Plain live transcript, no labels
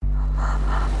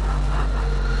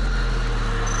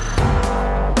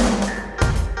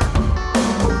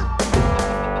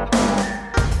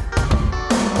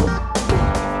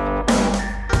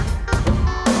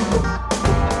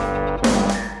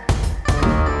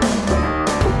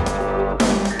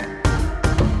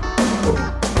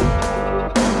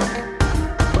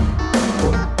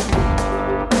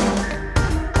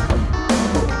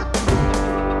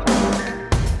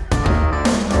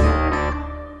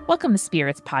Welcome to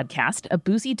Spirits Podcast, a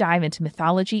boozy dive into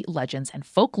mythology, legends, and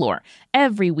folklore.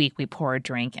 Every week we pour a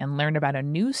drink and learn about a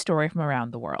new story from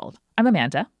around the world. I'm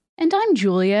Amanda. And I'm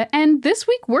Julia, and this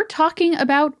week we're talking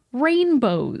about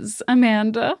rainbows,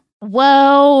 Amanda.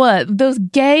 Whoa, those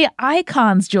gay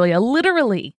icons, Julia,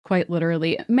 literally. Quite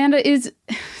literally. Amanda,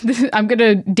 I'm going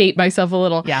to date myself a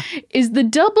little. Yeah. Is the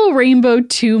double rainbow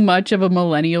too much of a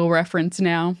millennial reference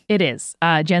now? It is.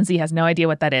 Gen Z has no idea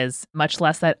what that is, much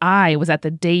less that I was at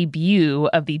the debut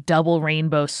of the double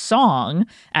rainbow song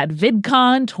at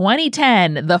VidCon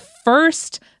 2010, the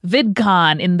first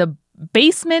VidCon in the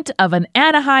basement of an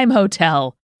Anaheim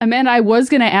hotel. Amanda, I was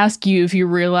going to ask you if you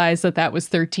realized that was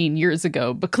 13 years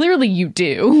ago, but clearly you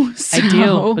do. So. I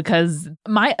do, because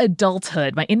my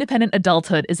adulthood, my independent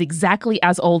adulthood is exactly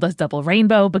as old as Double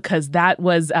Rainbow, because that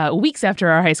was weeks after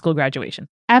our high school graduation.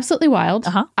 Absolutely wild.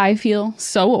 Uh-huh. I feel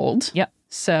so old. Yep.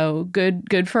 So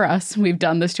good for us. We've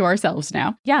done this to ourselves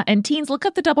now. Yeah, and teens, look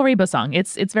up the Double Rainbow song.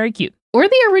 It's very cute. Or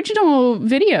the original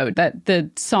video that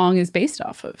the song is based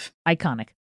off of. Iconic.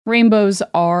 Rainbows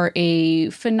are a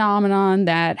phenomenon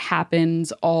that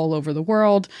happens all over the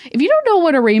world. If you don't know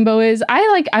what a rainbow is,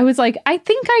 I was like, I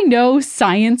think I know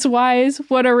science-wise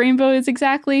what a rainbow is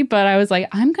exactly, but I was like,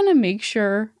 I'm going to make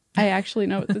sure I actually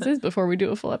know what this is before we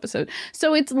do a full episode.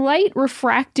 So it's light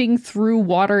refracting through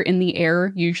water in the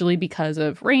air, usually because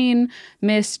of rain,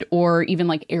 mist, or even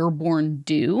like airborne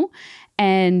dew.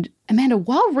 And Amanda,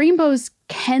 while rainbows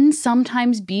can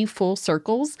sometimes be full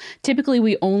circles, typically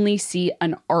we only see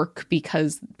an arc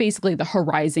because basically the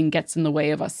horizon gets in the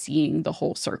way of us seeing the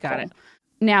whole circle. Got it.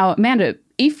 Now, Amanda,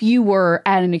 if you were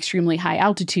at an extremely high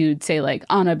altitude, say like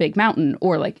on a big mountain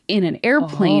or like in an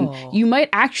airplane, you might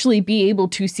actually be able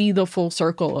to see the full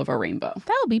circle of a rainbow.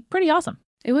 That would be pretty awesome.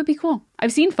 It would be cool.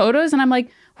 I've seen photos and I'm like,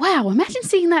 wow, imagine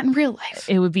seeing that in real life.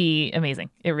 It would be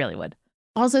amazing. It really would.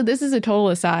 Also, this is a total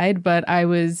aside, but I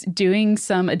was doing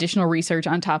some additional research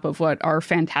on top of what our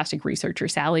fantastic researcher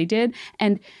Sally did.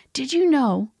 And did you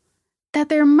know that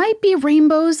there might be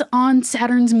rainbows on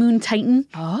Saturn's moon Titan?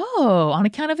 Oh, on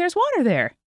account of there's water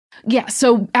there. Yeah,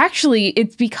 so actually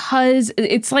it's because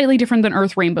it's slightly different than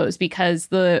Earth rainbows because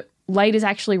the light is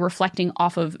actually reflecting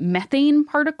off of methane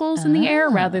particles in the air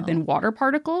rather than water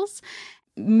particles.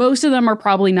 Most of them are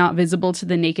probably not visible to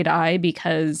the naked eye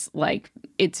because like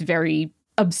it's very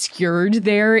obscured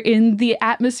there in the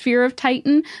atmosphere of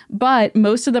Titan, but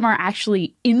most of them are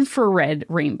actually infrared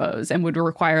rainbows and would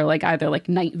require like either like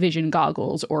night vision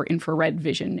goggles or infrared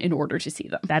vision in order to see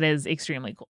them. That is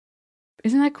extremely cool.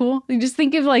 Isn't that cool? You just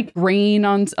think of like rain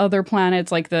on other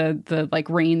planets, like the like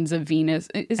rains of Venus.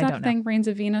 Is that a thing? Rains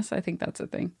of Venus? I think that's a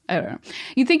thing. I don't know.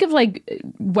 You think of like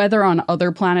weather on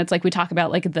other planets, like we talk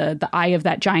about like the eye of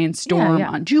that giant storm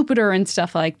on Jupiter and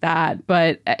stuff like that.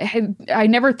 But I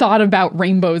never thought about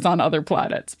rainbows on other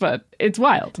planets, but it's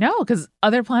wild. No, because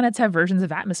other planets have versions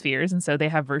of atmospheres, and so they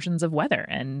have versions of weather.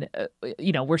 And,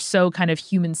 we're so kind of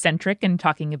human-centric and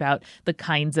talking about the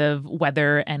kinds of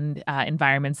weather and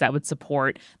environments that would support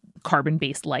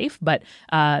carbon-based life. But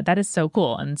that is so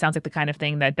cool and sounds like the kind of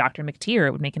thing that Dr.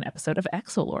 McTeer would make an episode of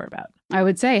Exolore about. I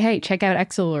would say, hey, check out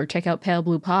Exolore, check out Pale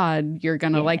Blue Pod. You're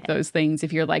going to like those things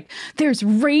if you're like, there's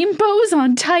rainbows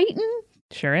on Titan?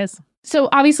 Sure is. So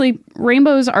obviously,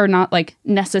 rainbows are not like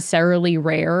necessarily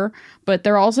rare, but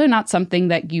they're also not something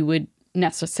that you would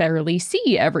necessarily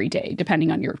see every day,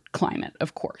 depending on your climate,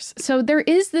 of course. So there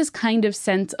is this kind of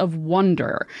sense of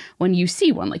wonder when you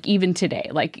see one, like even today.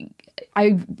 Like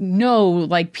I know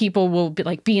like people will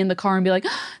be in the car and be like,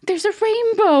 oh, there's a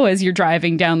rainbow as you're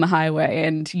driving down the highway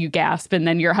and you gasp and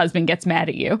then your husband gets mad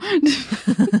at you.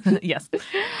 Yes.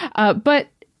 But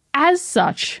as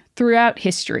such, throughout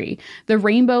history, the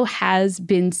rainbow has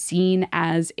been seen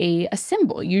as a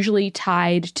symbol, usually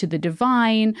tied to the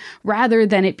divine, rather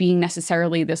than it being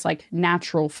necessarily this like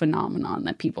natural phenomenon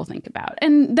that people think about.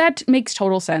 And that makes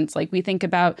total sense. Like we think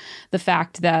about the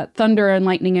fact that thunder and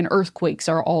lightning and earthquakes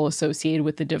are all associated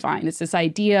with the divine. It's this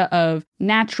idea of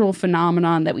natural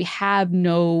phenomenon that we have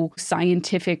no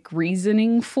scientific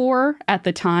reasoning for at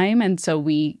the time. And so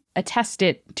we attest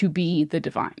it to be the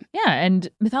divine. Yeah, and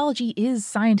mythology is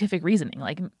scientific reasoning.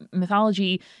 Like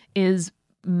mythology is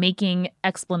making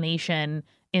explanation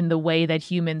in the way that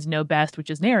humans know best, which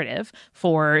is narrative,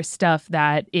 for stuff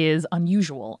that is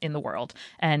unusual in the world.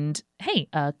 And hey,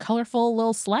 a colorful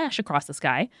little slash across the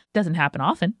sky doesn't happen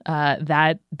often.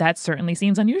 That certainly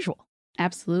seems unusual.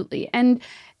 Absolutely. And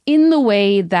in the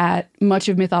way that much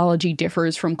of mythology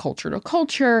differs from culture to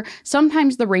culture,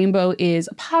 sometimes the rainbow is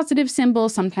a positive symbol,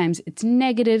 sometimes it's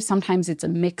negative, sometimes it's a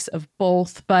mix of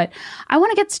both. But I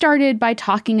want to get started by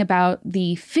talking about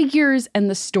the figures and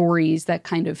the stories that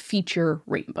kind of feature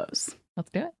rainbows.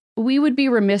 Let's do it. we would be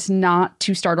remiss not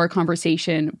to start our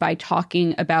conversation by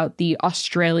talking about the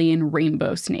Australian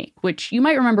rainbow snake, which you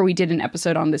might remember we did an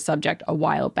episode on this subject a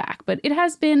while back, but it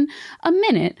has been a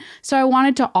minute. So I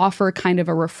wanted to offer kind of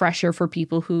a refresher for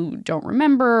people who don't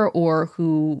remember or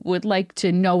who would like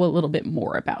to know a little bit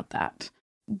more about that.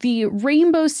 The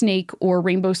rainbow snake or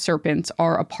rainbow serpents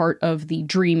are a part of the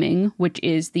Dreaming, which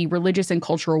is the religious and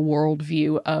cultural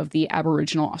worldview of the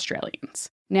Aboriginal Australians.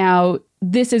 Now,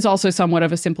 this is also somewhat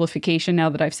of a simplification now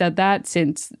that I've said that,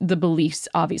 since the beliefs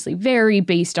obviously vary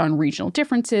based on regional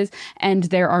differences, and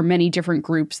there are many different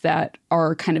groups that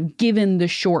are kind of given the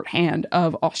shorthand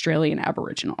of Australian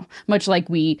Aboriginal, much like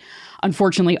we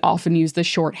unfortunately often use the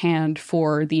shorthand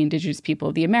for the Indigenous people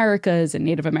of the Americas and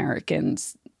Native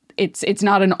Americans. It's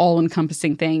not an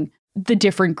all-encompassing thing. The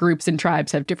different groups and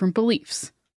tribes have different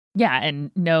beliefs. Yeah,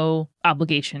 and no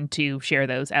obligation to share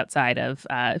those outside of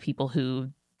people who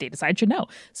they decide should know.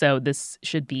 So this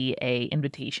should be a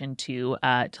invitation to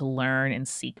learn and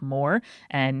seek more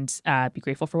and be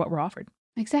grateful for what we're offered.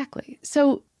 Exactly.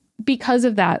 So because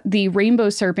of that, the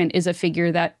rainbow serpent is a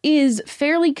figure that is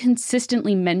fairly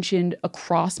consistently mentioned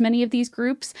across many of these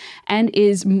groups and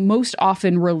is most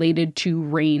often related to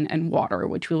rain and water,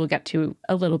 which we will get to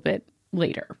a little bit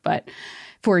later. But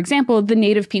for example, the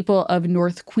native people of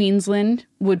North Queensland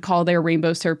would call their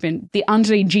rainbow serpent the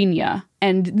Andregynia.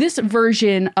 And this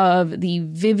version of the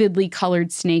vividly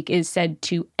colored snake is said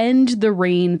to end the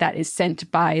rain that is sent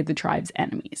by the tribe's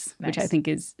enemies, Nice. which I think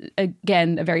is,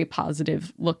 again, a very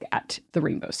positive look at the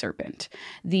rainbow serpent.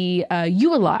 The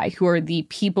Yuwalai, who are the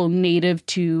people native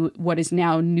to what is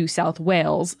now New South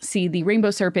Wales, see the rainbow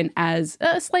serpent as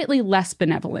slightly less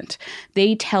benevolent.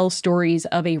 They tell stories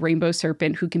of a rainbow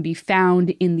serpent who can be found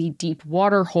in the deep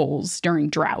water holes during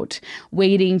drought,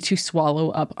 waiting to swallow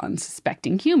up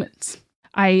unsuspecting humans.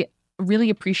 I really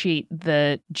appreciate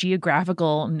the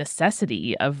geographical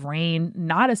necessity of rain,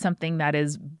 not as something that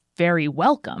is very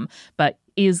welcome, but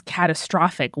is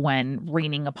catastrophic when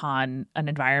raining upon an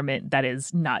environment that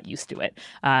is not used to it.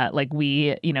 Like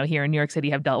we, here in New York City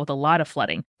have dealt with a lot of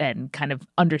flooding, and kind of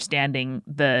understanding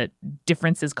the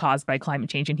differences caused by climate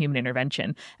change and human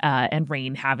intervention, and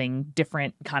rain having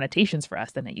different connotations for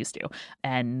us than it used to.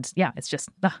 And yeah, it's just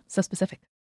so specific.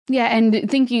 Yeah, and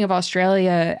thinking of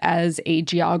Australia as a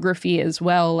geography as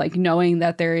well, like knowing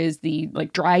that there is the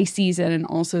dry season and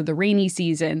also the rainy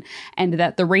season, and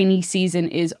that the rainy season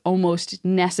is almost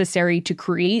necessary to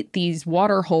create these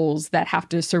water holes that have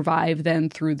to survive then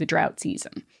through the drought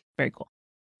season. Very cool.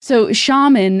 So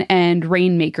shaman and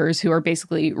rainmakers, who are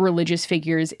basically religious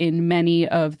figures in many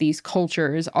of these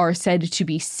cultures, are said to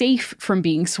be safe from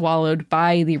being swallowed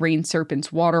by the rain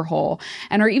serpent's water hole,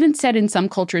 and are even said in some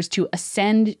cultures to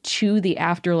ascend to the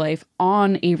afterlife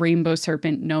on a rainbow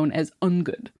serpent known as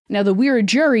Ungud. Now, the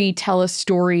Wiradjuri tell a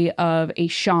story of a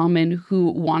shaman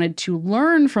who wanted to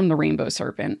learn from the rainbow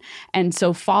serpent, and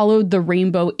so followed the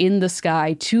rainbow in the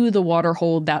sky to the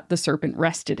waterhole that the serpent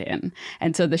rested in.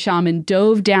 And so the shaman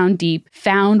dove down deep,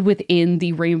 found within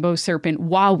the rainbow serpent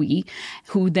Wawi,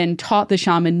 who then taught the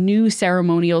shaman new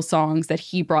ceremonial songs that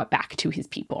he brought back to his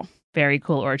people. Very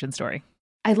cool origin story.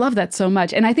 I love that so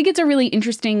much. And I think it's a really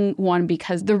interesting one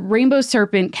because the rainbow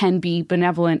serpent can be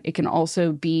benevolent. It can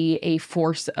also be a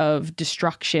force of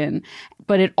destruction.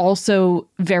 But it also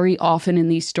very often in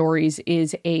these stories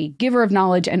is a giver of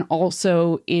knowledge and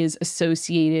also is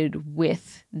associated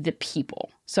with the people.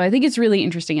 So I think it's really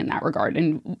interesting in that regard.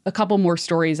 And a couple more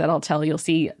stories that I'll tell, you'll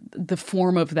see the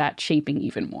form of that shaping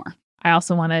even more. I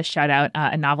also want to shout out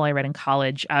a novel I read in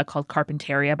college called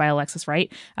Carpentaria by Alexis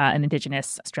Wright, an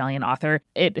Indigenous Australian author.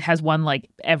 It has won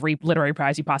every literary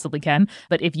prize you possibly can.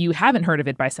 But if you haven't heard of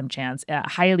it by some chance,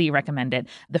 highly recommend it.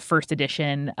 The first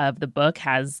edition of the book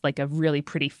has a really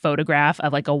pretty photograph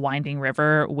of a winding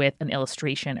river with an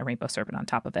illustration, a rainbow serpent on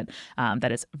top of it.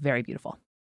 That is very beautiful.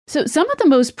 So some of the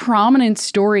most prominent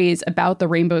stories about the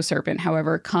rainbow serpent,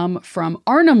 however, come from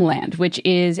Arnhem Land, which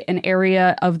is an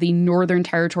area of the Northern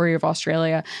Territory of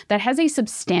Australia that has a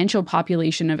substantial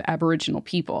population of Aboriginal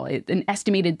people. An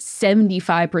estimated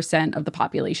 75% of the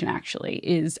population actually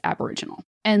is Aboriginal.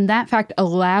 And that fact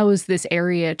allows this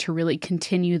area to really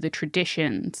continue the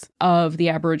traditions of the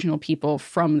Aboriginal people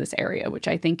from this area, which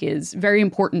I think is very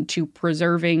important to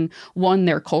preserving, one,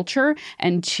 their culture,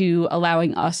 and two,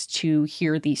 allowing us to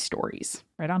hear these stories.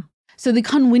 Right on. So the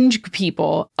Kunwinj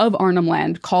people of Arnhem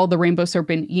Land call the rainbow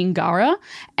serpent Yingara,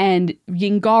 and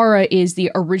Yingara is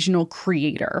the original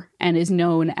creator and is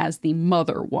known as the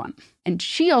Mother One. And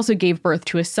she also gave birth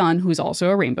to a son who's also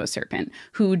a rainbow serpent,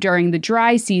 who during the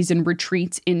dry season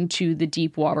retreats into the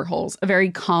deep water holes, a very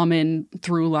common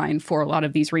through line for a lot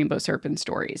of these rainbow serpent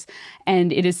stories.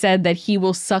 And it is said that he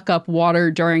will suck up water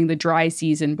during the dry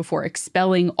season before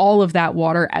expelling all of that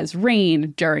water as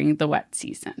rain during the wet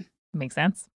season. Makes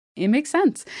sense. It makes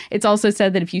sense. It's also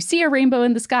said that if you see a rainbow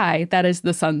in the sky, that is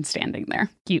the sun standing there.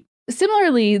 Cute.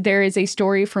 Similarly, there is a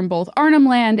story from both Arnhem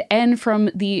Land and from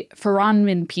the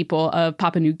Furanmin people of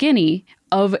Papua New Guinea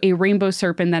of a rainbow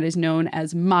serpent that is known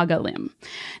as Magalim.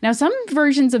 Now, some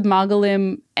versions of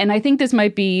Magalim, and I think this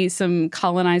might be some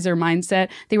colonizer mindset,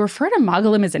 they refer to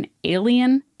Magalim as an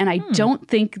alien, and I don't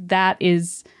think that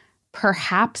is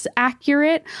perhaps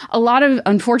accurate.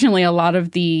 Unfortunately, a lot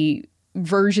of the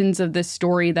versions of this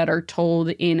story that are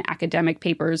told in academic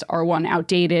papers are, one,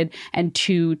 outdated, and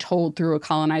two, told through a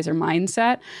colonizer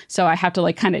mindset. So I have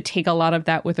to kind of take a lot of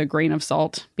that with a grain of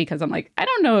salt, because I'm like, I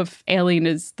don't know if alien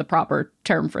is the proper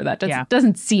term for that.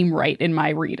 Doesn't seem right in my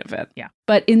read of it. Yeah.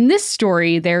 But in this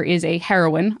story, there is a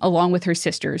heroine along with her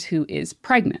sisters who is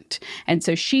pregnant. And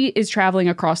so she is traveling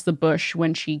across the bush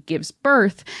when she gives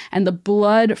birth, and the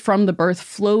blood from the birth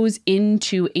flows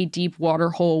into a deep water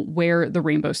hole where the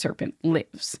rainbow serpent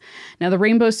lives. Now, the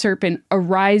rainbow serpent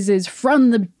arises from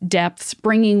the depths,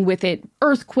 bringing with it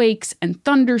earthquakes and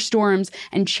thunderstorms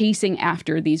and chasing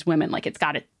after these women. Like, it's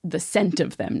got the scent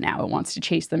of them now. It wants to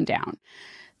chase them down.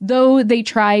 Though they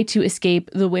try to escape,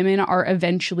 the women are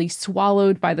eventually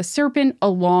swallowed by the serpent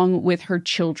along with her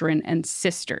children and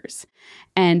sisters.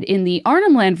 And in the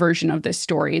Arnhem Land version of this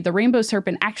story, the rainbow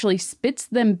serpent actually spits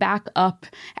them back up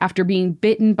after being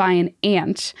bitten by an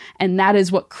ant, and that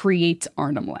is what creates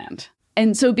Arnhem Land.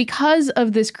 And so because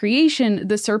of this creation,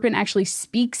 the serpent actually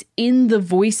speaks in the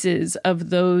voices of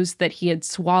those that he had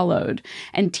swallowed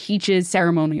and teaches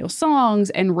ceremonial songs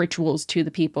and rituals to the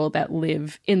people that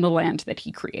live in the land that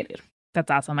he created.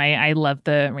 That's awesome. I love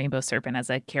the rainbow serpent as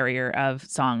a carrier of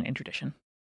song and tradition.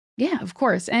 Yeah, of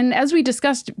course. And as we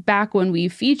discussed back when we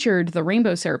featured the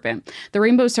rainbow serpent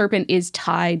is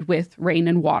tied with rain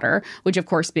and water, which of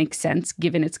course makes sense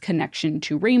given its connection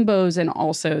to rainbows and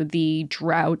also the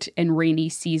drought and rainy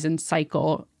season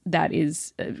cycle that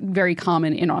is very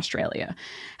common in Australia.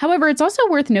 However, it's also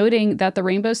worth noting that the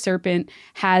rainbow serpent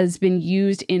has been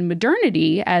used in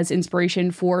modernity as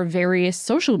inspiration for various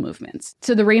social movements.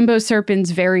 So the rainbow serpent's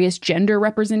various gender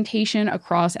representation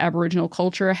across Aboriginal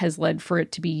culture has led for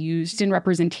it to be used in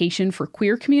representation for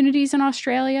queer communities in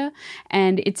Australia,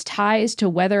 and its ties to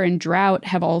weather and drought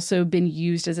have also been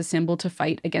used as a symbol to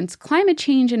fight against climate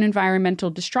change and environmental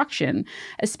destruction,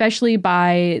 especially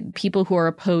by people who are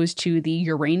opposed to the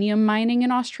uranium mining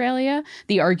in Australia.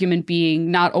 The argument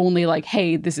being not only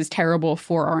hey, this is terrible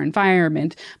for our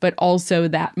environment, but also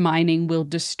that mining will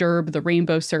disturb the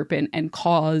rainbow serpent and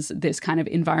cause this kind of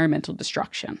environmental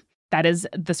destruction. That is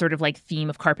the sort of theme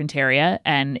of Carpentaria,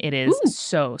 and it is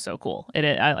so cool.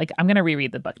 I'm going to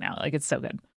reread the book now. It's so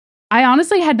good. I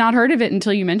honestly had not heard of it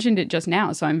until you mentioned it just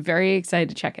now, so I'm very excited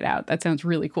to check it out. That sounds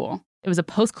really cool. It was a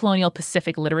post-colonial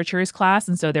Pacific literatures class,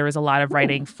 and so there was a lot of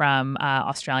writing from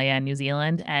Australia and New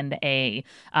Zealand, and a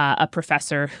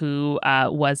professor who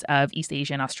was of East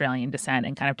Asian Australian descent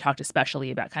and kind of talked especially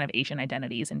about kind of Asian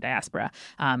identities and diaspora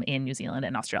in New Zealand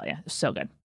and Australia. So good.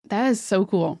 That is so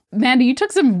cool. Mandy, you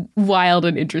took some wild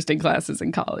and interesting classes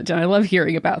in college, and I love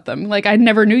hearing about them. I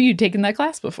never knew you'd taken that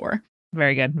class before.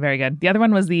 Very good. Very good. The other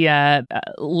one was the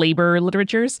labor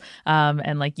literatures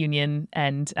and union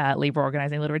and labor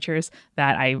organizing literatures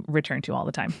that I return to all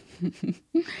the time.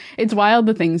 It's wild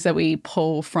the things that we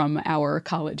pull from our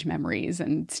college memories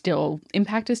and still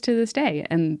impact us to this day.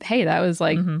 And hey, that was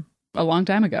a long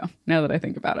time ago, now that I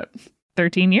think about it.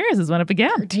 13 years is when it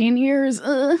began. 13 years.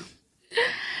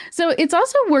 So it's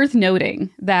also worth noting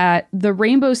that the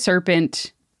rainbow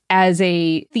serpent as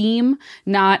a theme,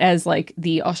 not as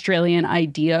the Australian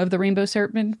idea of the rainbow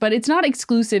serpent, but it's not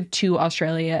exclusive to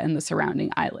Australia and the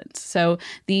surrounding islands. So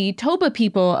the Toba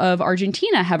people of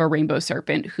Argentina have a rainbow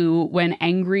serpent who, when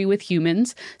angry with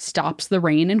humans, stops the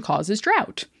rain and causes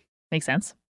drought. Makes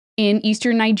sense. In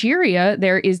eastern Nigeria,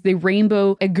 there is the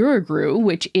rainbow eguruguru,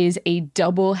 which is a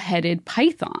double-headed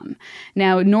python.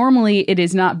 Now, normally it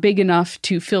is not big enough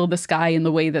to fill the sky in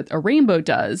the way that a rainbow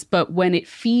does, but when it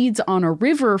feeds on a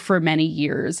river for many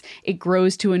years, it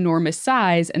grows to enormous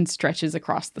size and stretches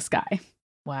across the sky.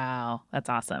 Wow, that's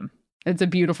awesome. It's a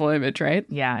beautiful image, right?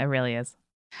 Yeah, it really is.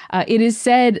 It is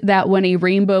said that when a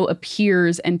rainbow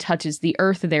appears and touches the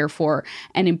earth, therefore,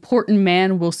 an important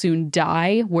man will soon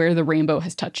die where the rainbow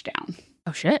has touched down.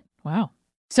 Oh, shit. Wow.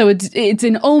 So it's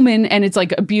an omen, and it's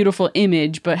like a beautiful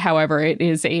image, but however, it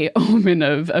is a omen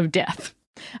of death.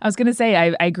 I was going to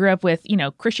say, I grew up with,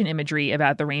 Christian imagery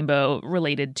about the rainbow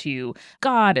related to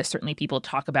God. Certainly people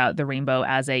talk about the rainbow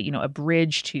as a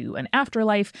bridge to an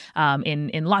afterlife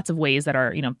in lots of ways that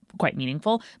are, quite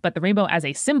meaningful. But the rainbow as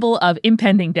a symbol of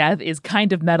impending death is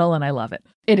kind of metal, and I love it.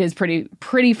 It is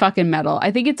pretty fucking metal.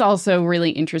 I think it's also really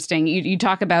interesting. You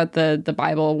talk about the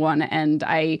Bible one, and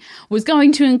I was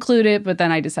going to include it, but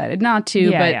then I decided not to.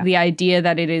 The idea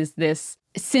that it is this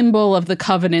symbol of the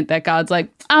covenant that God's like,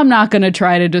 I'm not going to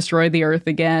try to destroy the earth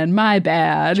again. My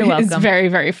bad. You're welcome. It's very,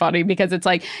 very funny because it's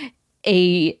like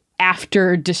a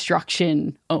after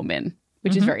destruction omen,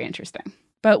 which is very interesting.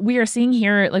 But we are seeing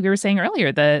here, like we were saying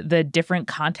earlier, the different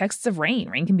contexts of rain.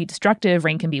 Rain can be destructive.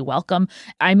 Rain can be welcome.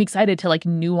 I'm excited to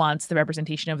nuance the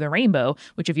representation of the rainbow,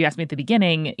 which if you asked me at the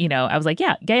beginning, I was like,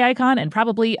 yeah, gay icon and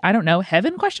probably, I don't know,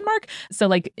 heaven ?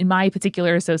 So in my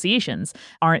particular associations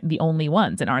aren't the only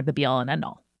ones and aren't the be all and end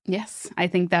all. Yes, I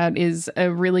think that is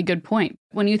a really good point.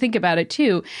 When you think about it,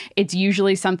 too, it's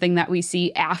usually something that we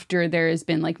see after there has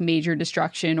been major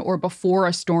destruction or before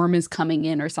a storm is coming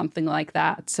in or something like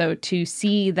that. So to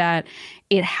see that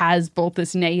it has both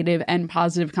this negative and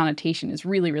positive connotation is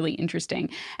really, really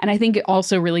interesting. And I think it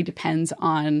also really depends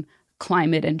on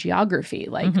climate and geography.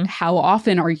 How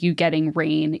often are you getting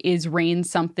rain? Is rain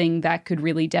something that could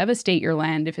really devastate your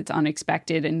land if it's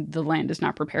unexpected and the land is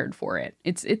not prepared for it?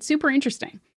 It's super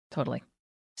interesting. Totally.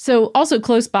 So also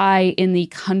close by in the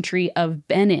country of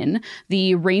Benin,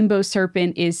 the rainbow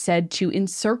serpent is said to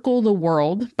encircle the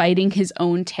world, biting his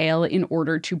own tail in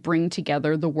order to bring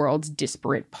together the world's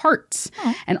disparate parts.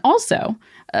 Oh. And also,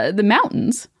 the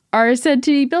mountains are said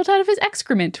to be built out of his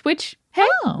excrement, which, hey,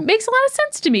 makes a lot of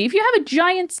sense to me. If you have a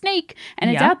giant snake and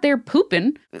it's out there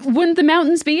pooping, wouldn't the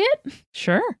mountains be it?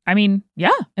 Sure. I mean,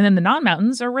 yeah. And then the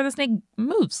non-mountains are where the snake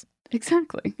moves.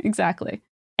 Exactly.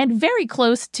 And very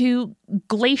close to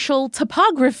glacial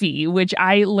topography, which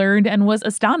I learned and was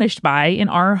astonished by in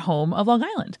our home of Long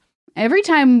Island. Every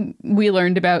time we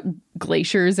learned about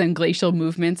glaciers and glacial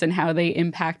movements and how they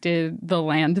impacted the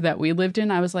land that we lived in,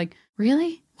 I was like,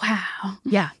 really? Wow.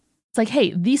 Yeah. It's like,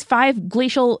 hey, these 5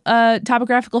 glacial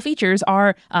topographical features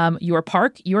are your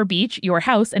park, your beach, your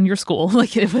house, and your school.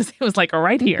 It was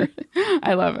right here.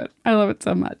 I love it. I love it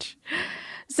so much.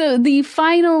 So the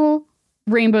final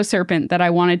rainbow serpent that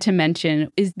I wanted to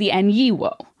mention is the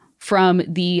Anyiwo from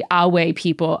the Awe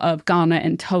people of Ghana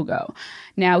and Togo.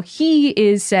 Now, he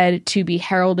is said to be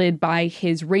heralded by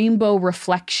his rainbow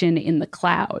reflection in the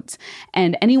clouds,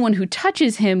 and anyone who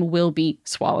touches him will be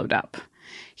swallowed up.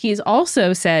 He is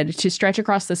also said to stretch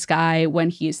across the sky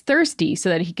when he is thirsty so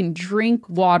that he can drink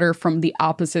water from the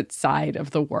opposite side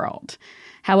of the world.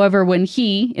 However, when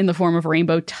he, in the form of a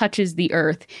rainbow, touches the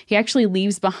earth, he actually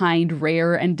leaves behind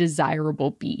rare and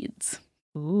desirable beads.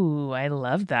 Ooh, I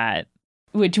love that.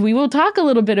 Which we will talk a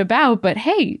little bit about, but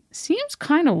hey, seems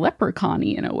kind of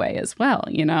leprechaun-y in a way as well,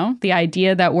 The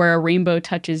idea that where a rainbow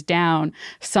touches down,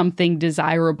 something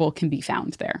desirable can be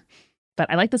found there.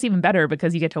 But I like this even better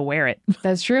because you get to wear it.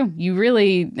 That's true. You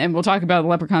really, and we'll talk about the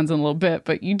leprechauns in a little bit,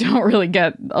 but you don't really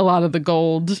get a lot of the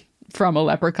gold from a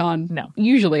leprechaun. No.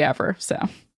 Usually ever, so.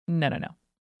 No.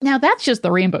 Now, that's just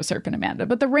the rainbow serpent, Amanda,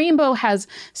 but the rainbow has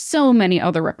so many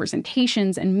other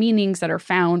representations and meanings that are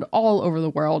found all over the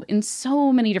world in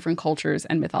so many different cultures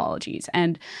and mythologies,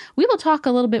 and we will talk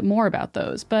a little bit more about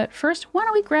those. But first, why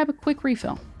don't we grab a quick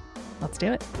refill? Let's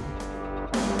do it.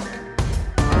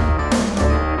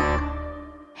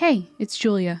 Hey, it's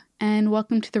Julia, and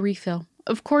welcome to The Refill.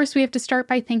 Of course, we have to start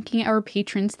by thanking our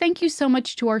patrons. Thank you so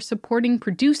much to our supporting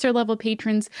producer-level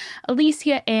patrons,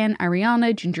 Alicia, Ann,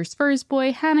 Ariana, Ginger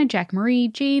Spursboy, Hannah, Jack Marie,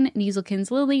 Jane, Nieselkins,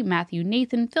 Lily, Matthew,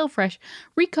 Nathan, Phil Fresh,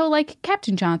 Rico Like,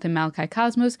 Captain Jonathan, Malachi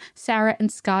Cosmos, Sarah,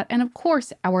 and Scott, and of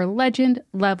course, our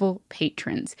legend-level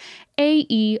patrons.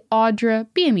 A.E., Audra,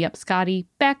 BME Up Scotty,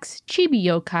 Bex, Chibi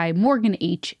Yokai, Morgan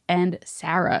H., and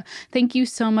Sarah. Thank you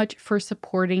so much for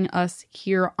supporting us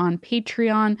here on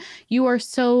Patreon. You are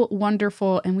so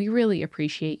wonderful, and we really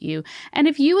appreciate you. And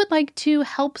if you would like to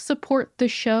help support the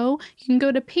show, you can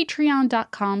go to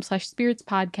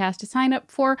patreon.com/spiritspodcast to sign up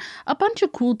for a bunch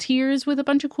of cool tiers with a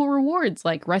bunch of cool rewards,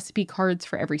 like recipe cards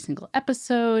for every single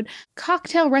episode,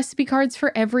 cocktail recipe cards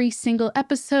for every single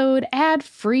episode,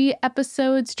 ad-free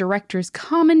episodes, director's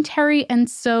commentary, and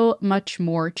so much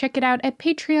more. Check it out at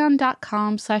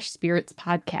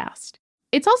patreon.com/spiritspodcast.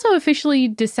 It's also officially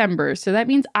December, so that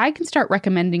means I can start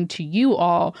recommending to you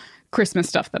all Christmas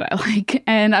stuff that I like.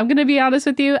 And I'm going to be honest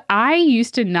with you, I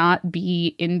used to not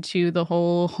be into the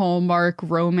whole Hallmark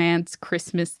romance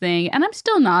Christmas thing. And I'm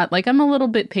still not. Like, I'm a little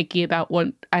bit picky about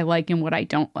what I like and what I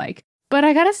don't like. But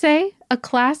I gotta say, a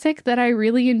classic that I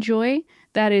really enjoy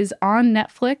that is on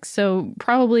Netflix, so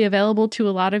probably available to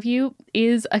a lot of you,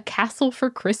 is A Castle for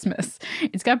Christmas.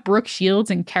 It's got Brooke Shields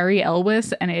and Carrie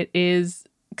Elwes, and it is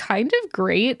kind of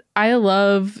great. I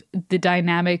love the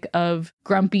dynamic of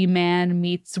grumpy man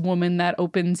meets woman that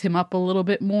opens him up a little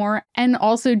bit more, and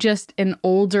also just an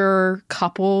older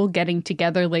couple getting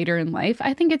together later in life.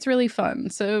 I think it's really fun.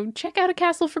 So check out A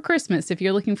Castle for Christmas if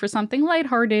you're looking for something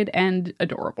lighthearted and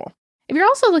adorable. If you're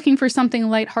also looking for something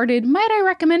lighthearted, might I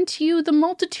recommend to you the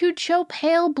multitude show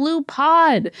Pale Blue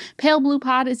Pod. Pale Blue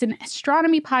Pod is an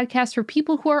astronomy podcast for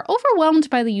people who are overwhelmed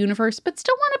by the universe but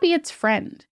still want to be its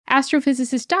friend.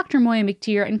 Astrophysicist Dr. Moya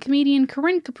McTeer and comedian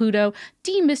Corinne Caputo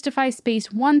demystify space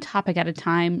one topic at a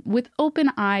time with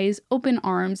open eyes, open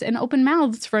arms, and open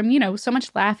mouths from, so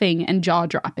much laughing and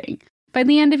jaw-dropping. By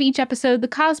the end of each episode, the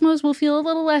cosmos will feel a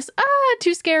little less,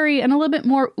 too scary, and a little bit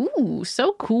more, ooh,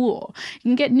 so cool.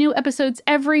 You can get new episodes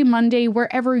every Monday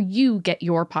wherever you get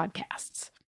your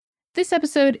podcasts. This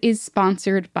episode is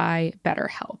sponsored by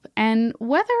BetterHelp, and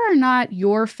whether or not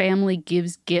your family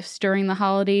gives gifts during the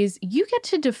holidays, you get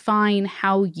to define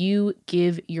how you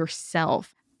give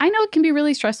yourself. I know it can be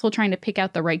really stressful trying to pick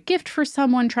out the right gift for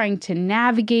someone, trying to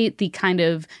navigate the kind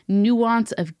of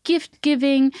nuance of gift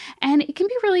giving, and it can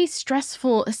be really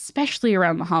stressful, especially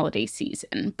around the holiday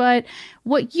season. But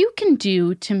what you can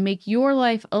do to make your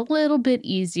life a little bit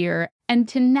easier and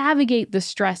to navigate the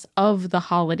stress of the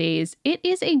holidays, it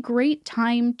is a great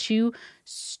time to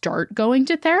start going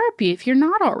to therapy if you're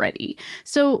not already.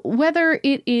 So whether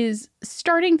it is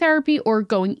starting therapy or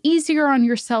going easier on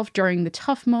yourself during the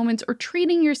tough moments or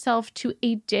treating yourself to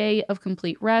a day of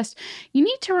complete rest, you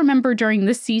need to remember during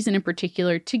this season in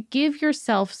particular to give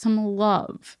yourself some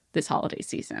love this holiday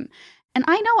season. And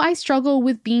I know I struggle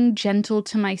with being gentle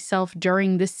to myself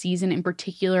during this season in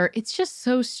particular. It's just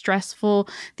so stressful.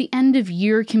 The end of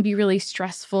year can be really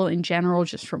stressful in general,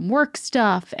 just from work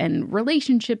stuff and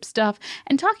relationship stuff.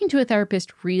 And talking to a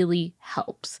therapist really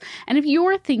helps. And if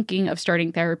you're thinking of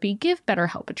starting therapy, give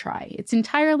BetterHelp a try. It's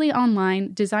entirely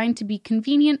online, designed to be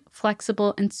convenient,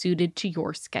 flexible, and suited to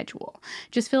your schedule.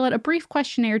 Just fill out a brief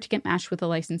questionnaire to get matched with a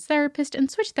licensed therapist and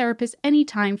switch therapists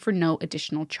anytime for no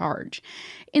additional charge.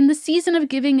 In the season of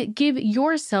giving, give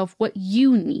yourself what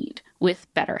you need with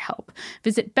BetterHelp.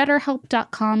 Visit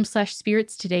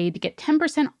betterhelp.com/spirits today to get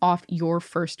 10% off your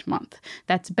first month.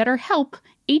 That's BetterHelp,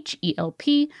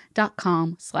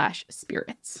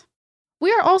 HELP.com/spirits.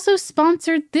 We are also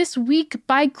sponsored this week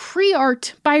by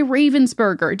Creart by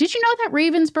Ravensburger. Did you know that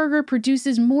Ravensburger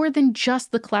produces more than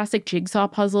just the classic jigsaw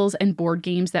puzzles and board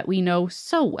games that we know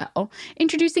so well?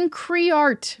 Introducing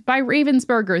Creart by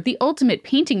Ravensburger, the ultimate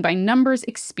painting by numbers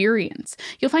experience.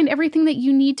 You'll find everything that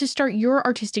you need to start your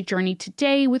artistic journey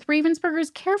today with Ravensburger's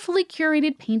carefully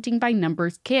curated painting by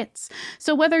numbers kits.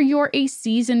 So whether you're a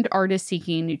seasoned artist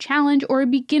seeking a new challenge or a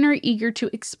beginner eager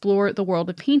to explore the world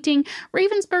of painting,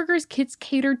 Ravensburger's kits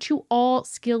cater to all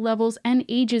skill levels and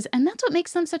ages, and that's what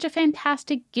makes them such a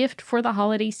fantastic gift for the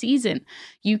holiday season.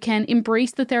 You can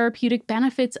embrace the therapeutic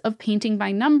benefits of painting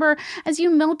by number as you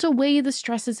melt away the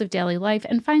stresses of daily life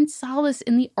and find solace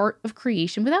in the art of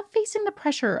creation without facing the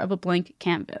pressure of a blank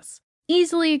canvas.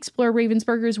 Easily explore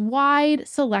Ravensburger's wide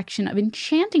selection of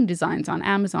enchanting designs on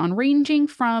Amazon, ranging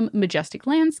from majestic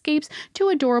landscapes to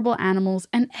adorable animals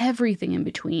and everything in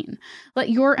between. Let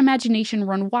your imagination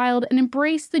run wild and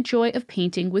embrace the joy of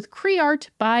painting with Creart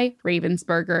by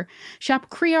Ravensburger. Shop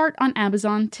Creart on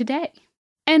Amazon today.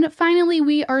 And finally,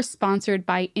 we are sponsored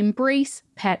by Embrace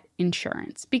Pet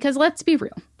Insurance, because let's be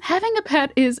real, having a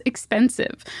pet is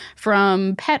expensive.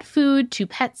 From pet food to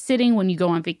pet sitting when you go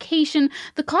on vacation,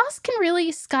 the cost can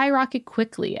really skyrocket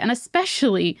quickly, and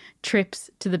especially trips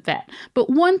to the vet.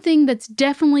 But one thing that's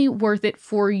definitely worth it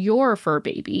for your fur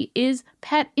baby is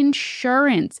pet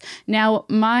insurance. Now,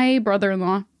 my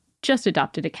brother-in-law just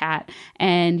adopted a cat,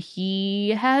 and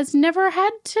he has never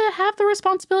had to have the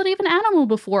responsibility of an animal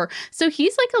before. So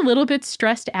he's like a little bit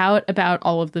stressed out about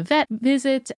all of the vet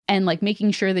visits and like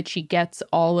making sure that she gets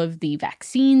all of the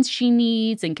vaccines she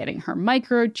needs and getting her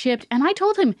microchipped. And I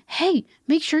told him, hey,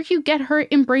 make sure you get her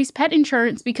Embrace Pet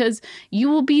Insurance because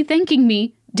you will be thanking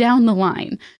me down the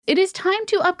line. It is time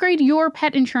to upgrade your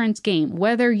pet insurance game.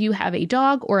 Whether you have a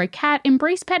dog or a cat,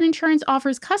 Embrace Pet Insurance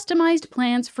offers customized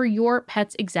plans for your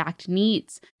pet's exact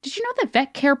needs. Did you know that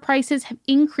vet care prices have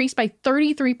increased by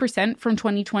 33% from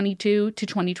 2022 to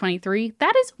 2023?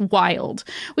 That is wild.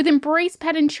 With Embrace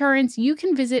Pet Insurance, you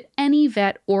can visit any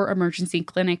vet or emergency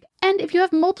clinic And if you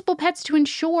have multiple pets to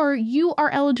insure, you are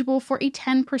eligible for a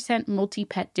 10%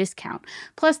 multi-pet discount.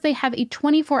 Plus, they have a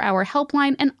 24-hour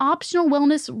helpline and optional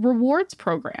wellness rewards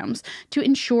programs to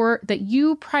ensure that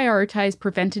you prioritize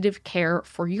preventative care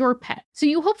for your pet. So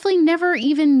you hopefully never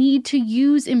even need to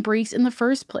use Embrace in the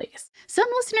first place. Some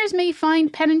listeners may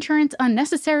find pet insurance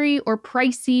unnecessary or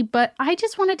pricey, but I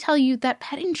just want to tell you that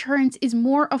pet insurance is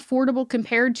more affordable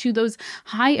compared to those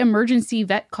high emergency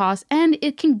vet costs, and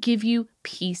it can give you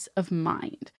peace of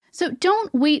mind. So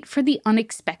don't wait for the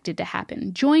unexpected to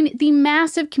happen. Join the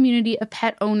massive community of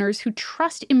pet owners who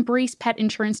trust Embrace Pet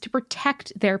Insurance to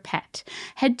protect their pet.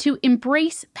 Head to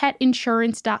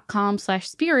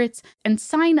embracepetinsurance.com/spirits and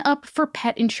sign up for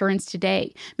pet insurance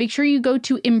today. Make sure you go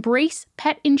to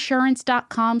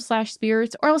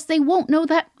embracepetinsurance.com/spirits or else they won't know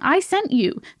that I sent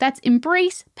you. That's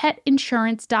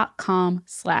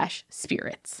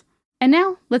embracepetinsurance.com/spirits. And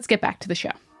now let's get back to the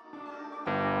show.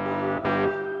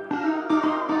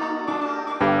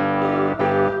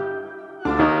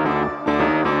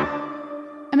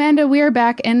 Amanda, we are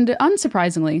back, and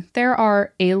unsurprisingly, there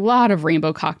are a lot of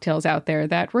rainbow cocktails out there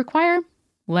that require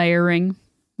layering,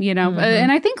 and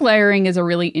I think layering is a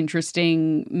really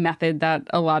interesting method that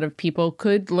a lot of people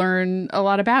could learn a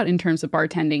lot about in terms of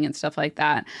bartending and stuff like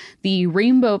that. The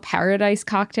Rainbow Paradise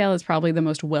cocktail is probably the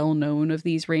most well-known of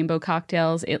these rainbow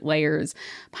cocktails. It layers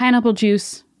pineapple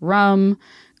juice, rum,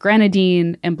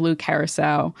 grenadine, and blue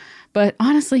curacao. But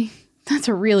honestly, that's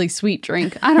a really sweet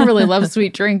drink. I don't really love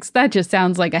sweet drinks. That just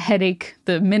sounds like a headache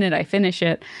the minute I finish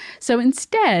it. So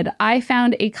instead, I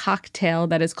found a cocktail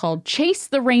that is called Chase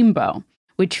the Rainbow,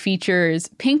 which features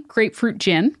pink grapefruit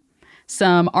gin,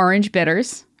 some orange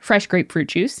bitters, fresh grapefruit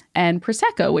juice, and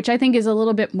Prosecco, which I think is a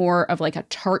little bit more of like a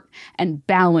tart and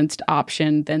balanced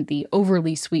option than the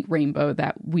overly sweet rainbow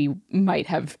that we might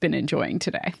have been enjoying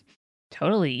today.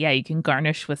 Totally. Yeah, you can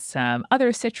garnish with some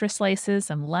other citrus slices,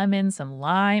 some lemon, some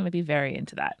lime. I'd be very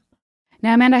into that.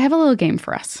 Now, Amanda, I have a little game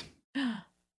for us.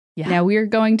 Yeah. Now we are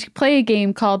going to play a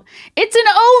game called It's an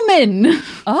Omen!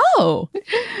 Oh!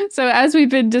 So as we've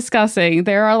been discussing,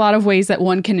 there are a lot of ways that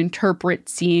one can interpret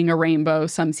seeing a rainbow.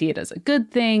 Some see it as a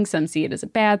good thing, some see it as a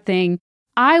bad thing.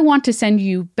 I want to send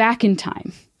you back in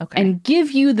time and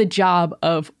give you the job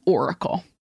of Oracle.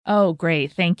 Oh,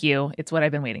 great. Thank you. It's what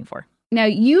I've been waiting for. Now,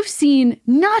 you've seen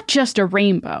not just a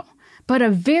rainbow, but a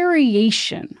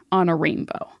variation on a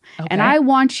rainbow. Okay. And I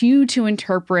want you to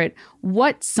interpret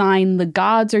what sign the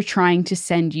gods are trying to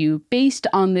send you based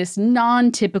on this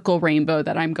non-typical rainbow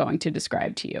that I'm going to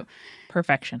describe to you.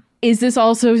 Perfection. Is this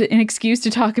also an excuse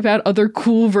to talk about other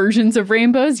cool versions of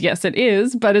rainbows? Yes, it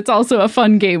is, but it's also a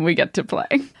fun game we get to play.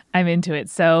 I'm into it.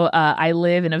 So I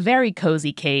live in a very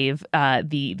cozy cave.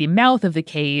 The mouth of the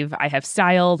cave I have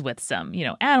styled with some,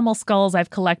 animal skulls I've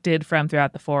collected from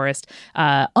throughout the forest,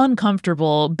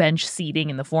 uncomfortable bench seating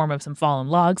in the form of some fallen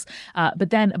logs. But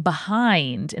then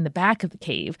behind, in the back of the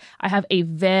cave, I have a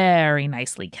very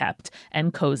nicely kept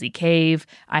and cozy cave.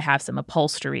 I have some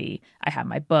upholstery. I have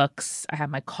my books. I have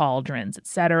my cauldrons,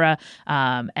 etc.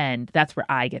 And that's where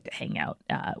I get to hang out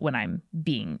when I'm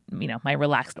being, my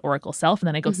relaxed oracle self. And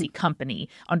then I go see company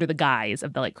under the guise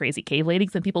of the crazy cave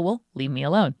ladies, and people will leave me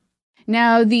alone.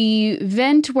 Now, the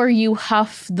vent where you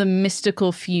huff the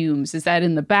mystical fumes, is that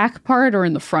in the back part or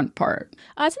in the front part?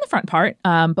 It's in the front part,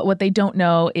 but what they don't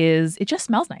know is it just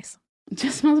smells nice. It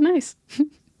just smells nice.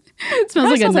 It smells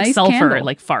like a nice sulfur, candle.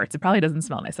 like farts. It probably doesn't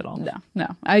smell nice at all.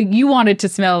 No. You want it to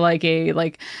smell like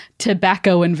a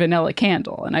tobacco and vanilla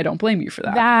candle, and I don't blame you for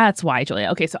that. That's why, Julia.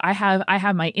 Okay, so I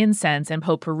have my incense and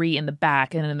potpourri in the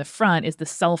back, and in the front is the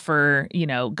sulfur,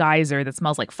 geyser that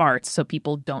smells like farts, so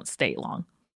people don't stay long.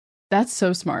 That's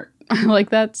so smart. I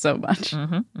like that so much.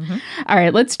 All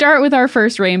right, let's start with our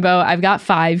first rainbow. I've got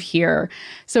 5 here.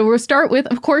 So we'll start with,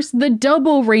 of course, the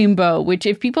double rainbow, which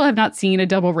if people have not seen a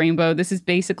double rainbow, this is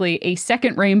basically a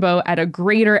second rainbow at a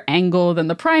greater angle than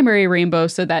the primary rainbow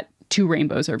so that 2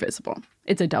 rainbows are visible.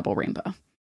 It's a double rainbow.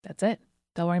 That's it.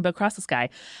 Double rainbow across the sky.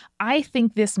 I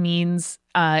think this means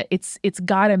it's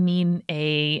gotta mean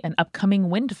an upcoming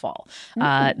windfall.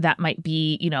 That might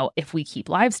be, if we keep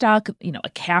livestock, a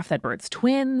calf that births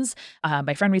twins.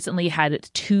 My friend recently had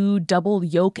 2 double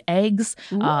yolk eggs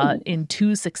in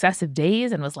 2 successive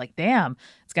days and was like, damn,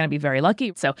 it's gonna be very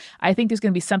lucky. So I think there's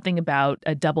gonna be something about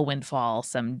a double windfall,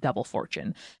 some double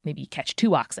fortune. Maybe you catch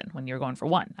 2 oxen when you're going for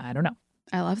 1. I don't know.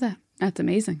 I love that. That's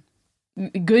amazing.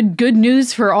 Good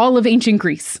news for all of ancient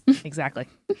Greece. Exactly.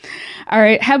 All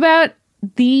right. How about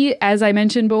as I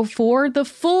mentioned before, the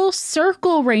full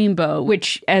circle rainbow,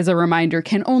 which, as a reminder,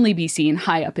 can only be seen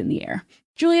high up in the air.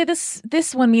 Julia,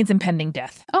 this one means impending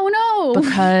death. Oh, no.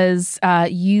 Because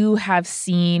you have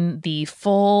seen the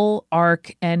full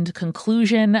arc and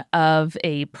conclusion of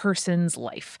a person's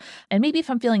life. And maybe if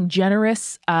I'm feeling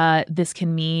generous, this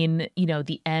can mean,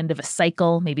 the end of a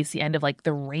cycle. Maybe it's the end of like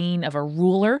the reign of a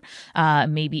ruler.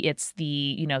 Maybe it's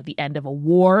the end of a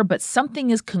war, but something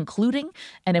is concluding.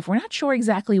 And if we're not sure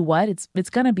exactly what, it's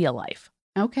going to be a life.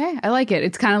 Okay, I like it.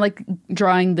 It's kind of like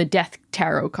drawing the death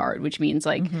tarot card, which means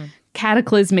like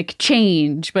cataclysmic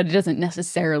change, but it doesn't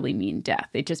necessarily mean death.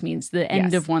 It just means the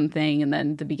end of one thing and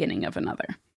then the beginning of another.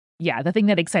 Yeah, the thing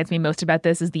that excites me most about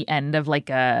this is the end of like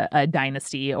a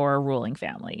dynasty or a ruling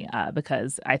family,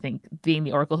 because I think being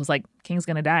the oracle who's like, king's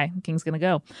going to die, king's going to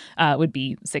go, would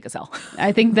be sick as hell.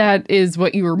 I think that is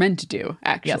what you were meant to do,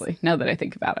 actually, now that I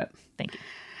think about it. Thank you.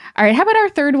 All right, how about our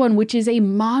third one, which is a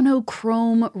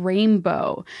monochrome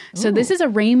rainbow. So this is a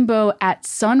rainbow at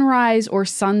sunrise or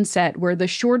sunset where the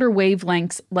shorter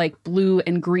wavelengths like blue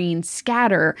and green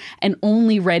scatter and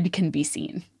only red can be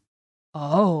seen.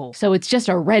 Oh. So it's just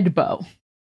a red bow.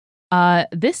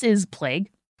 This is plague.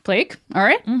 Plague? All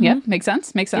right. Yeah, makes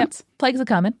sense. Yep. Plagues are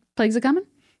coming. Plagues are coming.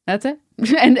 That's it.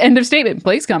 And end of statement.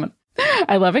 Plague's coming.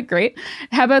 I love it. Great.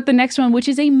 How about the next one, which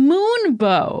is a moon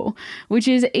bow, which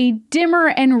is a dimmer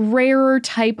and rarer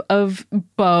type of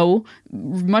bow,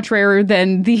 much rarer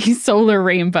than the solar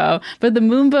rainbow. But the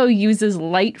moon bow uses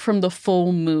light from the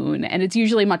full moon, and it's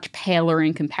usually much paler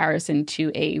in comparison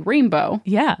to a rainbow.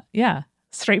 Yeah.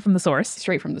 Straight from the source.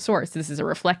 Straight from the source. This is a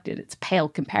reflected, it's pale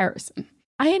comparison.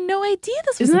 I had no idea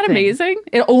this was Isn't that amazing?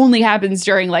 It only happens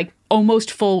during like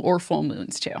almost full or full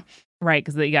moons too. Right,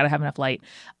 because you got to have enough light.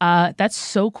 That's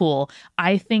so cool.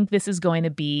 I think this is going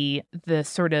to be the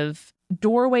sort of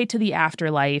doorway to the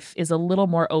afterlife is a little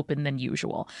more open than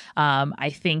usual.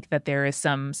 I think that there is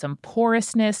some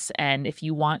porousness, and if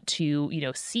you want to,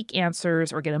 seek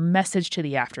answers or get a message to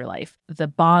the afterlife, the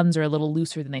bonds are a little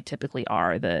looser than they typically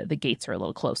are. The gates are a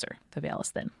little closer. The veil is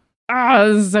thin.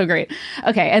 Oh, this is so great.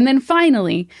 Okay, and then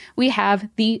finally, we have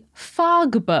the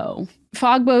fog bow.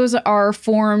 Fog bows are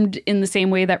formed in the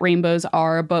same way that rainbows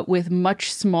are, but with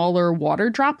much smaller water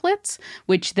droplets,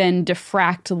 which then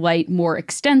diffract light more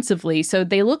extensively. So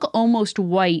they look almost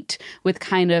white with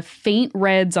kind of faint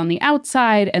reds on the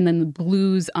outside and then the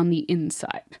blues on the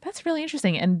inside. That's really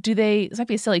interesting. And this might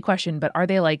be a silly question, but are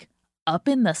they like up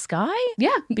in the sky?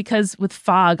 Yeah. Because with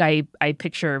fog, I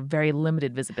picture very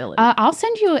limited visibility. I'll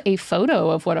send you a photo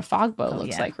of what a fog bow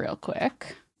looks like real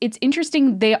quick. It's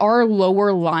interesting. They are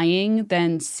lower lying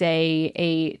than, say,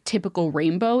 a typical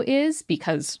rainbow is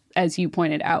because, as you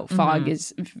pointed out, fog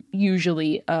is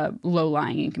usually low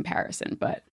lying in comparison.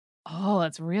 But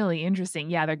that's really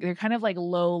interesting. Yeah, they're kind of like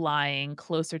low lying,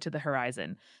 closer to the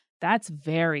horizon. That's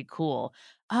very cool.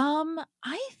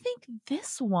 I think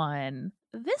this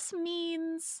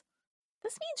means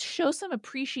show some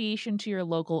appreciation to your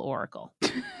local oracle.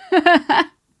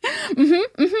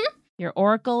 Your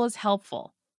oracle is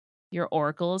helpful. Your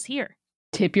oracle is here.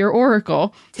 Tip your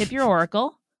oracle. Tip your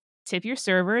oracle. Tip your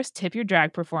servers. Tip your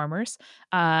drag performers.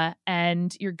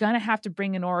 And you're going to have to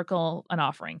bring an oracle an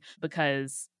offering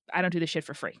because I don't do this shit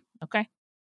for free. Okay?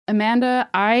 Amanda,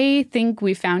 I think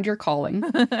we found your calling.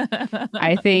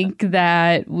 I think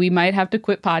that we might have to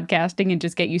quit podcasting and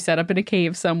just get you set up in a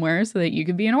cave somewhere so that you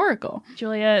can be an oracle.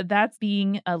 Julia, that's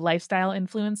being a lifestyle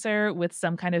influencer with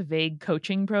some kind of vague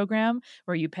coaching program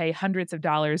where you pay hundreds of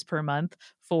dollars per month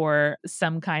for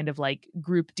some kind of like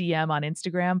group DM on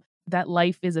Instagram. That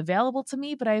life is available to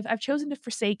me, but I've chosen to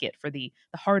forsake it for the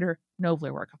harder,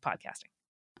 nobler work of podcasting.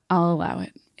 I'll allow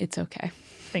it. It's okay.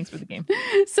 Thanks for the game.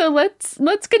 So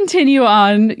let's continue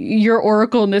on, your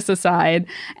oracleness aside.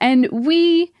 And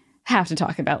we have to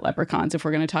talk about leprechauns if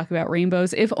we're going to talk about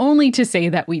rainbows, if only to say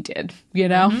that we did, We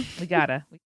gotta.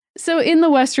 So in the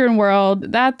Western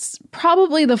world, that's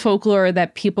probably the folklore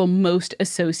that people most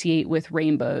associate with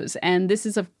rainbows. And this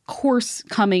is, of course,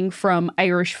 coming from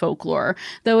Irish folklore,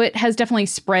 though it has definitely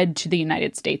spread to the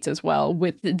United States as well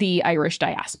with the Irish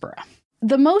diaspora.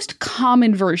 The most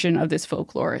common version of this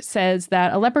folklore says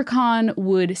that a leprechaun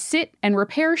would sit and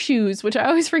repair shoes, which I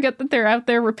always forget that they're out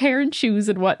there repairing shoes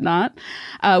and whatnot,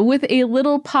 with a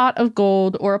little pot of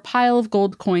gold or a pile of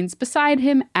gold coins beside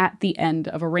him at the end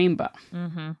of a rainbow.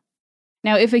 Mm-hmm.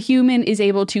 Now, if a human is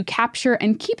able to capture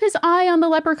and keep his eye on the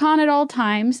leprechaun at all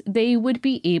times, they would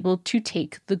be able to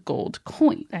take the gold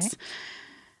coins. Okay.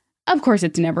 Of course,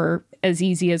 it's never as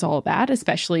easy as all that,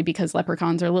 especially because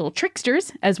leprechauns are little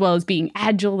tricksters, as well as being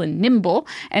agile and nimble.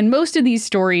 And most of these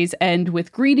stories end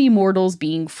with greedy mortals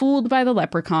being fooled by the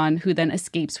leprechaun, who then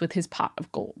escapes with his pot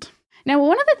of gold. Now,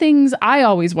 one of the things I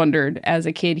always wondered as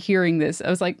a kid hearing this, I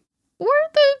was like, were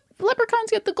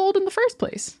leprechauns get the gold in the first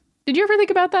place? Did you ever think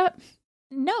about that?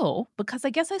 No, because I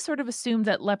guess I sort of assumed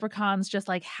that leprechauns just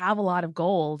like have a lot of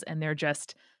gold and they're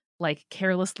just like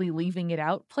carelessly leaving it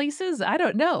out places. I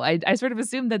don't know. I sort of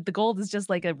assumed that the gold is just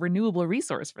like a renewable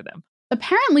resource for them.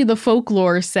 Apparently, the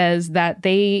folklore says that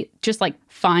they just like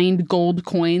find gold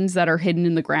coins that are hidden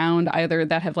in the ground, either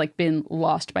that have like been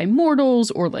lost by mortals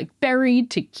or like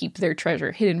buried to keep their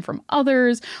treasure hidden from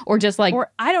others, or just like,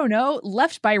 or I don't know,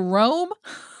 left by Rome.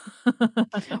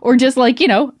 Or just like,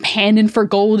 panning for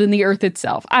gold in the earth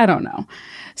itself. I don't know.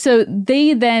 So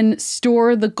they then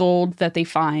store the gold that they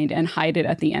find and hide it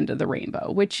at the end of the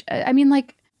rainbow, which, I mean,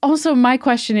 like, also my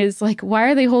question is, like, why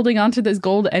are they holding on to this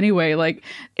gold anyway? Like,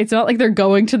 it's not like they're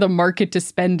going to the market to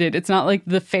spend it. It's not like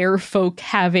the fair folk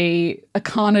have a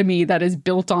economy that is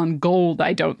built on gold,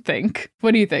 I don't think.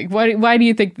 What do you think? Why do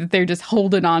you think that they're just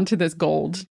holding on to this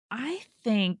gold? I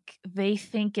think they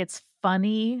think it's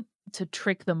funny to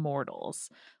trick the mortals.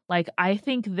 Like, I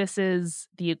think this is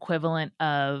the equivalent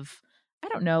of, I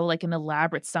don't know, like an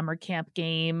elaborate summer camp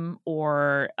game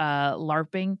or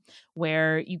LARPing,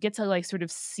 where you get to like sort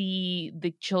of see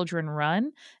the children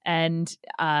run, and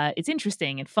it's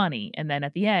interesting and funny. And then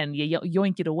at the end, you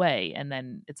yoink it away, and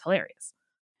then it's hilarious.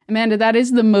 Amanda, that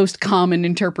is the most common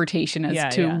interpretation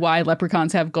as to why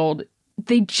leprechauns have gold.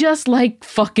 They just like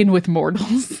fucking with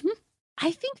mortals. I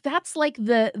think that's like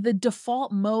the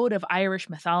default mode of Irish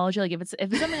mythology. Like if it's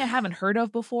something I haven't heard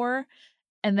of before,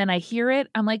 and then I hear it,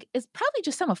 I'm like, it's probably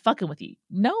just someone fucking with you.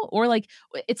 No? Or like,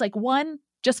 it's like, one,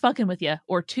 just fucking with you,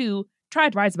 or two, try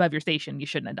to rise above your station. You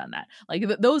shouldn't have done that. Like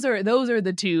those are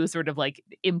the two sort of like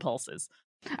impulses.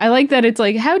 I like that it's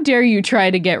like, how dare you try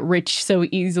to get rich so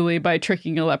easily by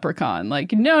tricking a leprechaun?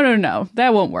 Like, no,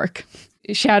 that won't work.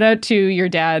 Shout out to your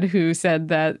dad who said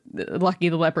that Lucky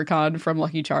the Leprechaun from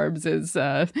Lucky Charms is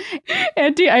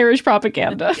anti-Irish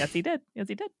propaganda. Yes, he did.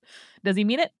 Does he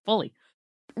mean it? Fully.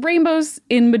 Rainbows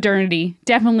in modernity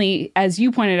definitely, as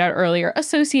you pointed out earlier,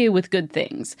 associated with good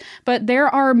things. But there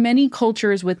are many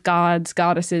cultures with gods,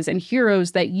 goddesses, and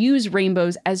heroes that use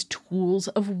rainbows as tools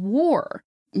of war.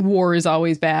 War is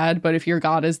always bad, but if your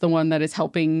god is the one that is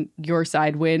helping your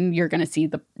side win, you're going to see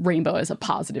the rainbow as a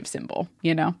positive symbol,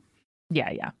 Yeah.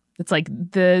 It's like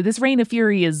this reign of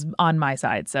fury is on my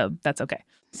side, so that's okay.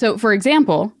 So, for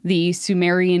example, the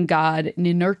Sumerian god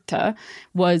Ninurta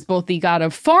was both the god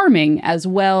of farming as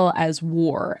well as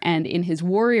war. And in his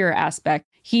warrior aspect,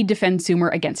 he'd defend Sumer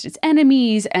against its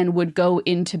enemies and would go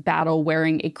into battle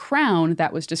wearing a crown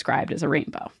that was described as a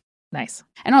rainbow. Nice.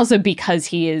 And also because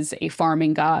he is a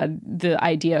farming god, the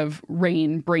idea of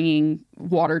rain bringing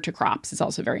water to crops is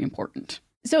also very important.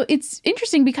 So it's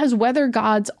interesting because weather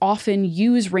gods often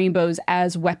use rainbows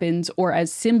as weapons or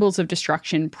as symbols of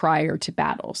destruction prior to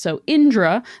battle. So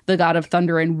Indra, the god of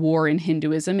thunder and war in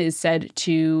Hinduism, is said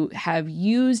to have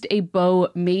used a bow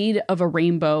made of a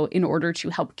rainbow in order to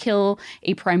help kill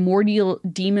a primordial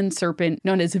demon serpent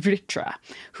known as Vritra,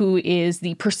 who is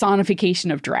the personification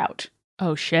of drought.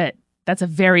 Oh, shit. That's a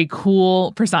very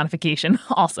cool personification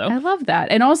also. I love that.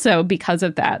 And also, because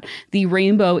of that, the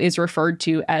rainbow is referred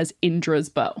to as Indra's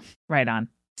bow. Right on.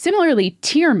 Similarly,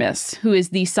 Tiamat, who is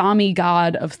the Sami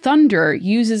god of thunder,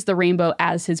 uses the rainbow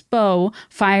as his bow,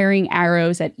 firing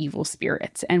arrows at evil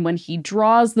spirits. And when he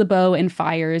draws the bow and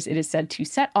fires, it is said to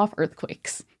set off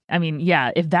earthquakes. I mean, yeah,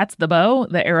 if that's the bow,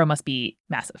 the arrow must be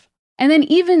massive. And then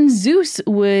even Zeus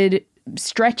would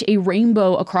stretch a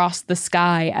rainbow across the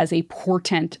sky as a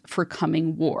portent for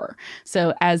coming war.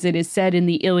 So as it is said in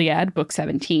the Iliad, book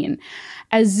 17,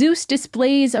 as Zeus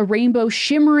displays a rainbow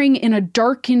shimmering in a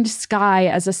darkened sky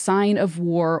as a sign of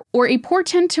war, or a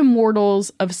portent to mortals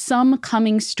of some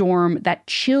coming storm that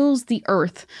chills the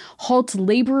earth, halts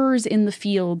laborers in the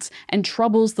fields, and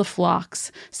troubles the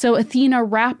flocks. So Athena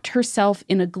wrapped herself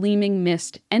in a gleaming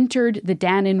mist, entered the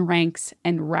Danaan ranks,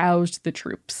 and roused the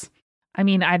troops. I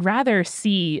mean, I'd rather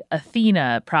see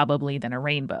Athena probably than a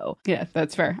rainbow. Yeah,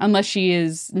 that's fair. Unless she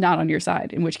is not on your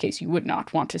side, in which case you would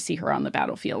not want to see her on the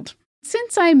battlefield.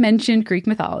 Since I mentioned Greek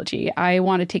mythology, I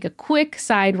want to take a quick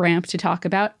side ramp to talk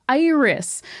about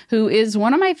Iris, who is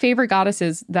one of my favorite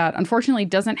goddesses that unfortunately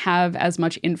doesn't have as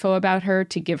much info about her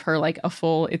to give her like a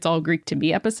full It's All Greek to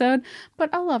Me episode, but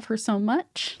I love her so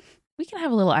much. We can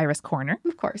have a little Iris corner.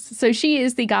 Of course. So she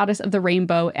is the goddess of the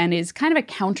rainbow and is kind of a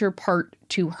counterpart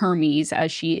to Hermes,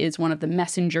 as she is one of the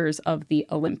messengers of the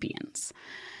Olympians.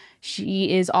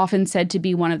 She is often said to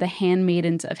be one of the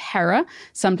handmaidens of Hera,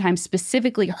 sometimes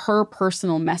specifically her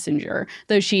personal messenger,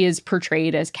 though she is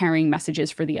portrayed as carrying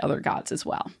messages for the other gods as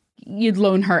well. You'd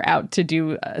loan her out to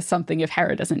do something if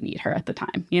Hera doesn't need her at the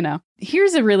time,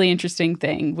 Here's a really interesting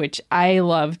thing, which I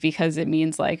love because it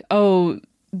means like, oh,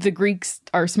 the Greeks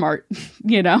are smart,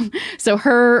 you know? So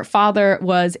her father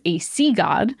was a sea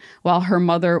god, while her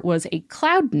mother was a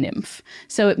cloud nymph.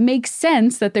 So it makes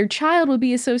sense that their child would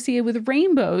be associated with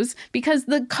rainbows because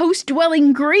the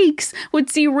coast-dwelling Greeks would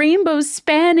see rainbows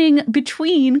spanning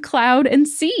between cloud and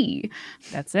sea.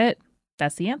 That's it.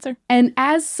 That's the answer. And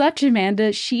as such,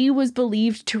 Amanda, she was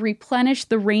believed to replenish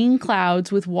the rain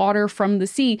clouds with water from the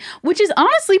sea, which is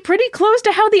honestly pretty close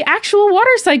to how the actual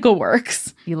water cycle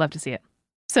works. You love to see it.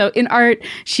 So in art,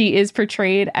 she is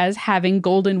portrayed as having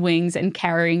golden wings and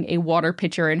carrying a water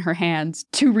pitcher in her hands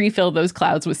to refill those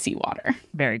clouds with seawater.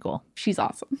 Very cool. She's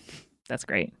awesome. That's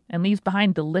great. And leaves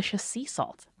behind delicious sea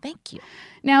salt. Thank you.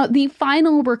 Now, the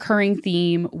final recurring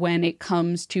theme when it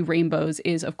comes to rainbows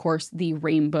is, of course, the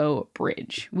Rainbow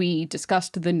Bridge. We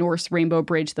discussed the Norse Rainbow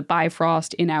Bridge, the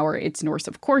Bifrost, in our It's Norse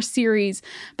of Course series,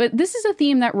 but this is a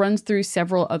theme that runs through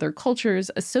several other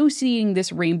cultures associating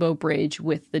this Rainbow Bridge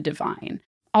with the divine.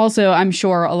 Also, I'm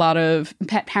sure a lot of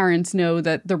pet parents know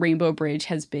that the Rainbow Bridge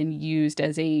has been used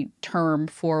as a term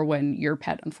for when your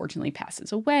pet unfortunately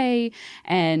passes away,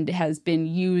 and has been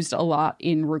used a lot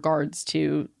in regards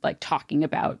to like talking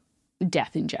about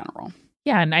death in general.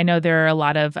 Yeah, and I know there are a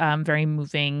lot of very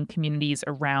moving communities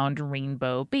around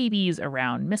rainbow babies,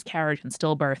 around miscarriage and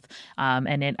stillbirth,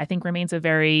 and it, I think, remains a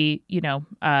very,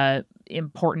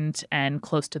 important and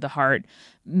close to the heart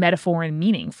metaphor and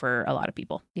meaning for a lot of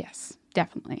people. Yes,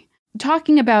 definitely.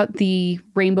 Talking about the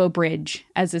Rainbow Bridge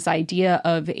as this idea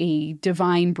of a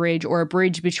divine bridge or a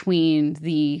bridge between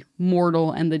the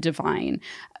mortal and the divine.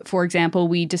 For example,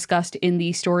 we discussed in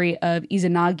the story of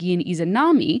Izanagi and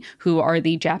Izanami, who are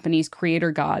the Japanese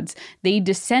creator gods, they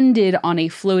descended on a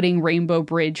floating rainbow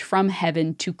bridge from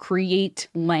heaven to create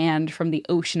land from the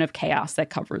ocean of chaos that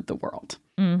covered the world.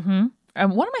 Mm-hmm.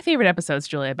 One of my favorite episodes,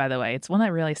 Julia, by the way, it's one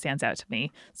that really stands out to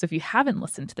me. So if you haven't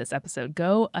listened to this episode,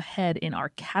 go ahead in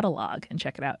our catalog and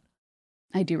check it out.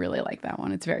 I do really like that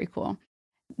one. It's very cool.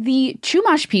 The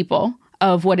Chumash people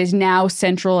of what is now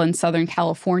Central and Southern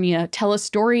California tell a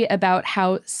story about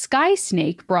how Sky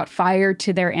Snake brought fire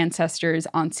to their ancestors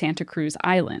on Santa Cruz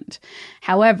Island.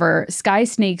 However, Sky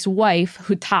Snake's wife,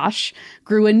 Hutash,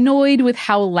 grew annoyed with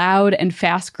how loud and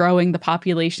fast-growing the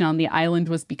population on the island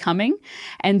was becoming,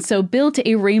 and so built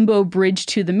a rainbow bridge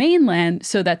to the mainland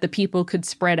so that the people could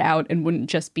spread out and wouldn't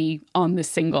just be on this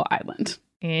single island.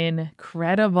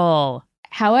 Incredible.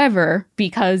 However,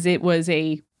 because it was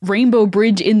a rainbow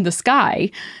bridge in the sky,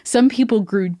 some people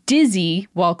grew dizzy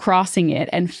while crossing it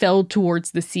and fell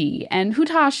towards the sea. And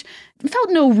Hutash felt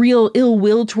no real ill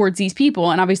will towards these people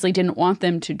and obviously didn't want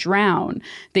them to drown.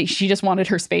 She just wanted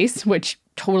her space, which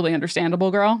totally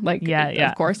understandable, girl. Like, yeah,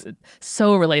 of course.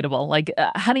 So relatable. Like,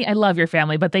 honey, I love your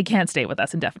family, but they can't stay with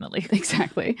us indefinitely.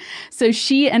 Exactly. So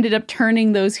she ended up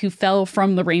turning those who fell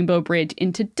from the rainbow bridge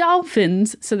into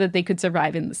dolphins so that they could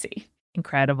survive in the sea.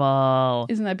 Incredible.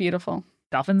 Isn't that beautiful?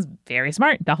 Dolphins, very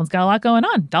smart. Dolphins got a lot going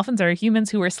on. Dolphins are humans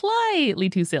who are slightly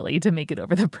too silly to make it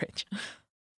over the bridge.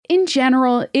 In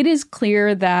general, it is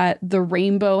clear that the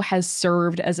rainbow has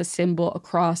served as a symbol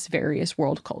across various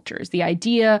world cultures. The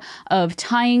idea of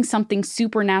tying something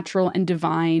supernatural and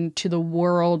divine to the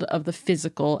world of the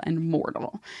physical and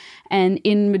mortal. And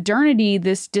in modernity,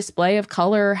 this display of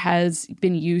color has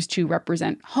been used to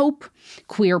represent hope,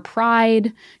 queer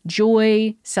pride,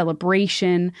 joy,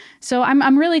 celebration. So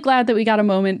I'm really glad that we got a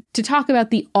moment to talk about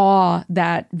the awe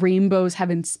that rainbows have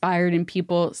inspired in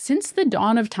people since the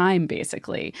dawn of time,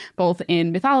 basically, both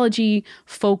in mythology,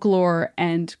 folklore,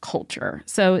 and culture.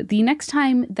 So the next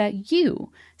time that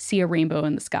you see a rainbow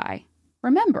in the sky,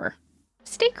 remember,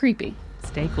 stay creepy.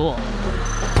 Stay cool.